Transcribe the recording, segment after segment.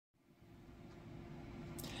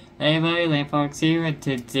Hey everybody, LandFox here, and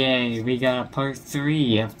today we got part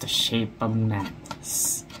 3 of The Shape of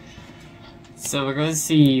Madness. So we're gonna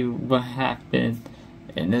see what happened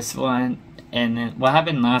in this one, and then what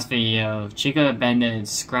happened in the last video. Chica abandoned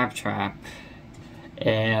Scrap Trap,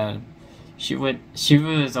 and she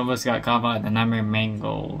was almost got caught by the Nightmare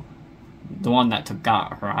Mangle, the one that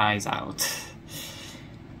got her eyes out.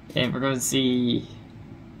 And we're gonna see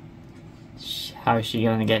how she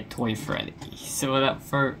gonna get Toy Freddy. So without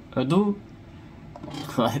further ado,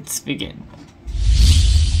 let's begin.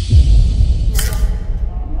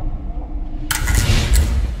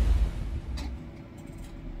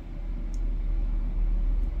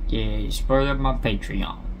 Yeah, you spoiled my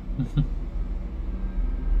Patreon.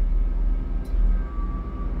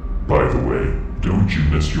 By the way, don't you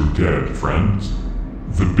miss your dead friends?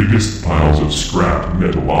 The biggest piles of scrap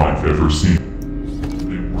metal I've ever seen.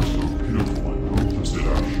 They were so pitiful and hopeless that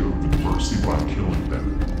I showed them mercy by killing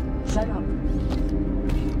them. Shut up.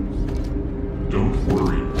 Don't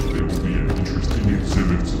worry, there will be an interesting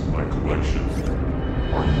exhibits in my collection.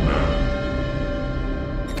 Are you mad?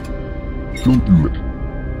 Don't do it.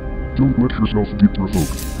 Don't let yourself get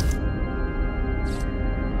provoked.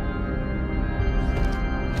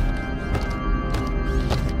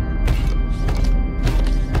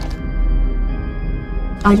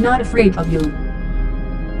 I'm not afraid of you.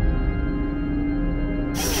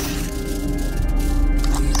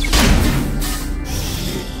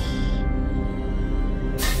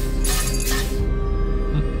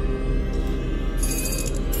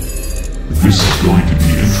 This is going to be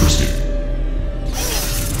interesting.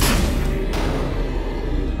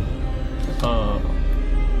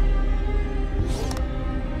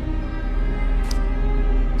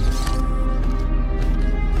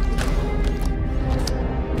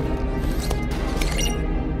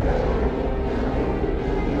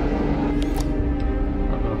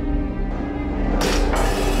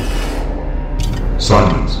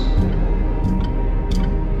 Silence.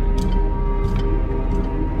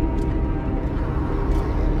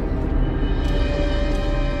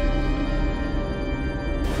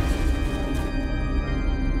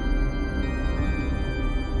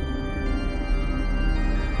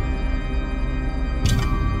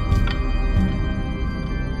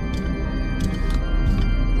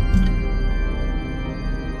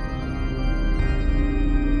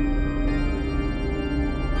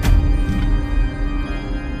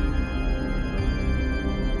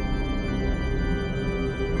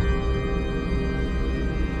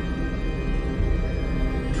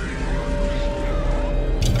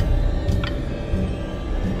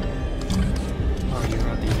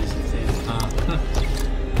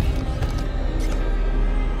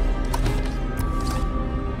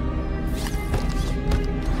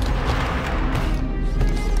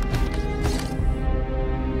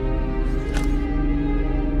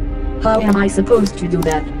 How am I supposed to do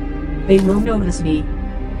that? They will notice me.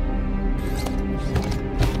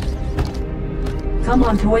 Come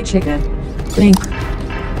on, Toy Chica. Think.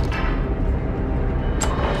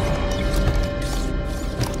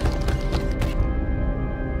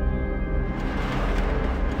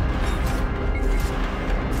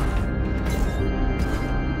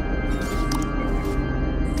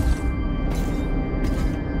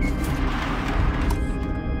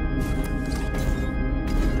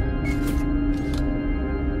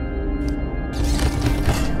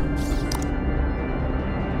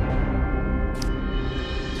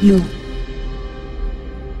 You.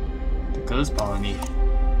 The ghost followed me,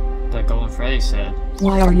 like Golden Freddy said.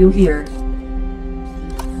 Why are you here?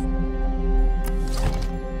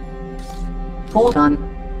 Hold on.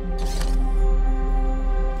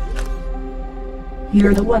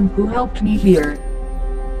 You're the one who helped me here.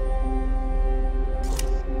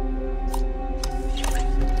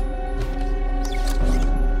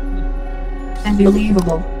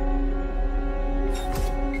 Unbelievable.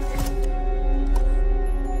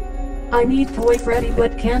 I need Toy Freddy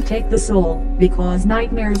but can't take the soul, because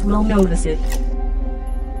nightmares will notice it.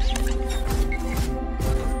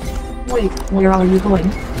 Wait, where are you going?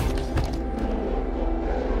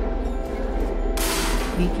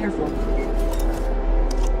 Be careful.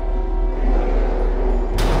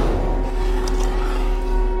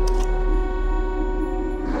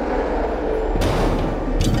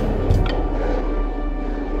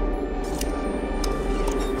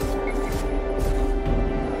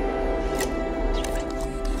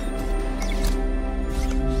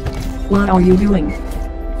 What are you doing?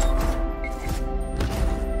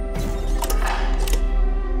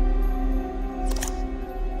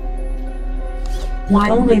 Why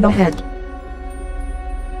only the head?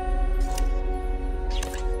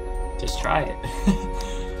 Just try it.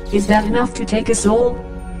 Is that enough to take a soul?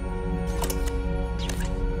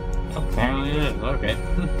 Apparently it is. Okay.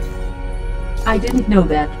 I didn't know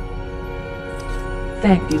that.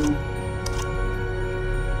 Thank you.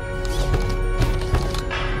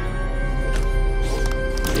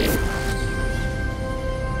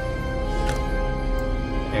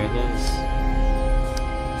 There it is.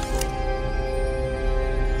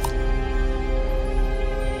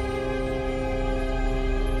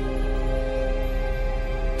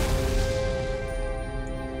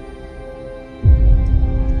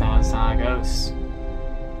 That's not a ghost.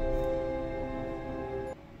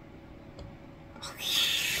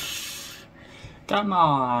 Come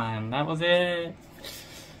on, that was it.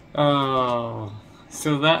 Oh,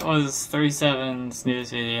 so that was 37's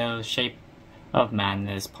newest video, Shape of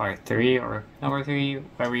Madness Part 3, or number 3,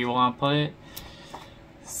 wherever you want to put it.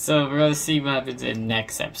 So we're going to see what happens in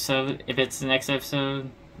next episode. If it's the next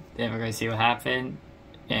episode, then we're going to see what happened.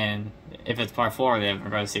 And if it's Part 4, then we're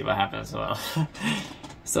going to see what happens as well.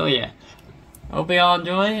 So yeah, hope you all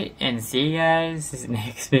enjoy, and see you guys in the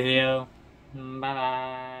next video. Bye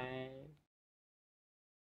bye.